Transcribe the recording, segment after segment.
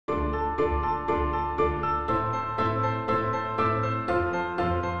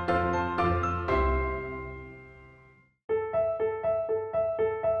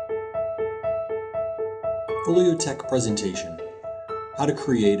Foliotek Presentation, how to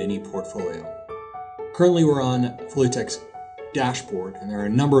create an ePortfolio. Currently we're on Foliotek's dashboard, and there are a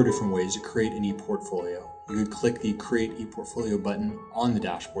number of different ways to create an ePortfolio. You could click the Create ePortfolio button on the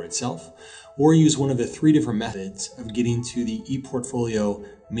dashboard itself, or use one of the three different methods of getting to the ePortfolio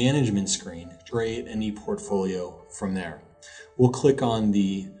management screen to create an ePortfolio from there. We'll click on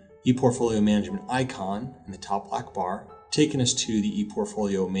the ePortfolio management icon in the top black bar, taking us to the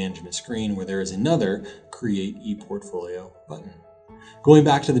ePortfolio management screen where there is another Create ePortfolio button. Going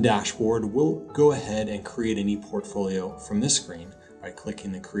back to the dashboard, we'll go ahead and create an ePortfolio from this screen by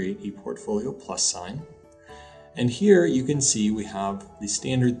clicking the Create ePortfolio plus sign. And here you can see we have the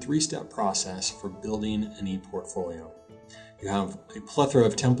standard three-step process for building an ePortfolio. You have a plethora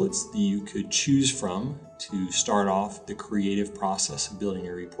of templates that you could choose from to start off the creative process of building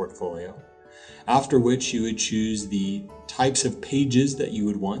your ePortfolio. After which you would choose the types of pages that you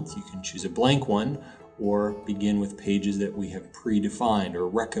would want. You can choose a blank one or begin with pages that we have predefined or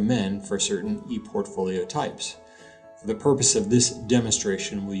recommend for certain ePortfolio types. For the purpose of this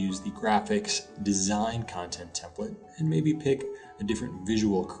demonstration, we'll use the graphics design content template and maybe pick a different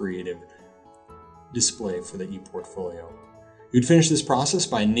visual creative display for the ePortfolio. You'd finish this process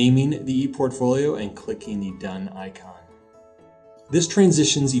by naming the ePortfolio and clicking the Done icon. This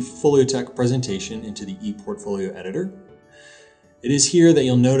transitions the Foliotek presentation into the ePortfolio editor. It is here that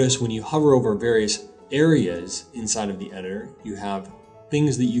you'll notice when you hover over various areas inside of the editor, you have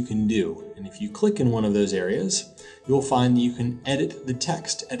things that you can do. And if you click in one of those areas, you'll find that you can edit the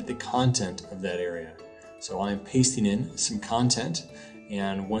text, edit the content of that area. So I'm pasting in some content,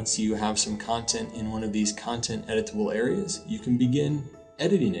 and once you have some content in one of these content editable areas, you can begin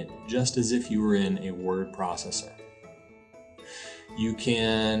editing it just as if you were in a word processor. You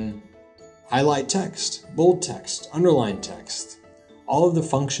can highlight text, bold text, underline text. All of the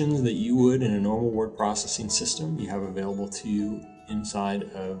functions that you would in a normal word processing system, you have available to you inside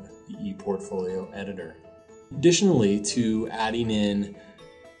of the ePortfolio editor. Additionally to adding in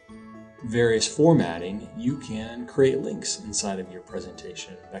various formatting, you can create links inside of your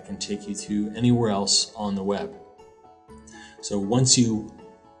presentation that can take you to anywhere else on the web. So once you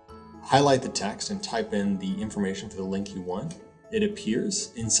highlight the text and type in the information for the link you want, it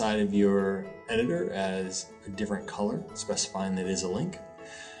appears inside of your editor as a different color, specifying that it is a link.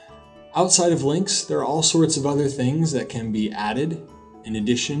 Outside of links, there are all sorts of other things that can be added in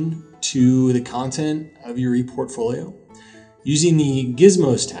addition to the content of your ePortfolio. Using the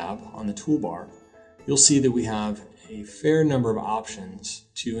Gizmos tab on the toolbar, you'll see that we have a fair number of options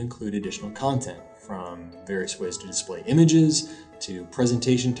to include additional content, from various ways to display images to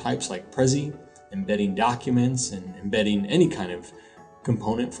presentation types like Prezi, embedding documents and embedding any kind of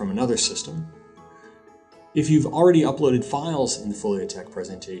component from another system. If you've already uploaded files in the Foliotek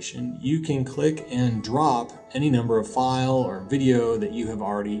presentation, you can click and drop any number of file or video that you have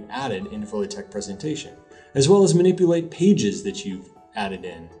already added in the Foliotek presentation, as well as manipulate pages that you've added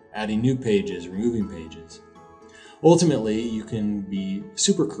in, adding new pages, removing pages. Ultimately, you can be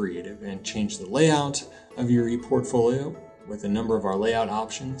super creative and change the layout of your ePortfolio with a number of our layout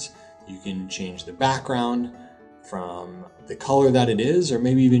options. You can change the background from the color that it is, or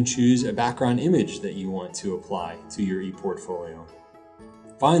maybe even choose a background image that you want to apply to your ePortfolio.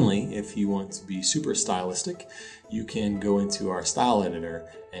 Finally, if you want to be super stylistic, you can go into our style editor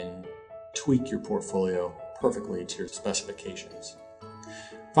and tweak your portfolio perfectly to your specifications.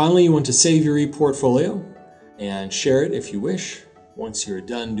 Finally, you want to save your ePortfolio and share it if you wish. Once you're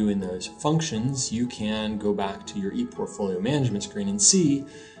done doing those functions, you can go back to your ePortfolio management screen and see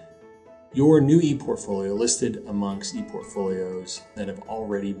your new ePortfolio listed amongst ePortfolios that have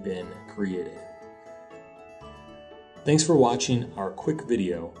already been created. Thanks for watching our quick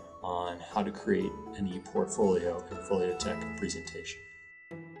video on how to create an ePortfolio in Foliotek Presentation.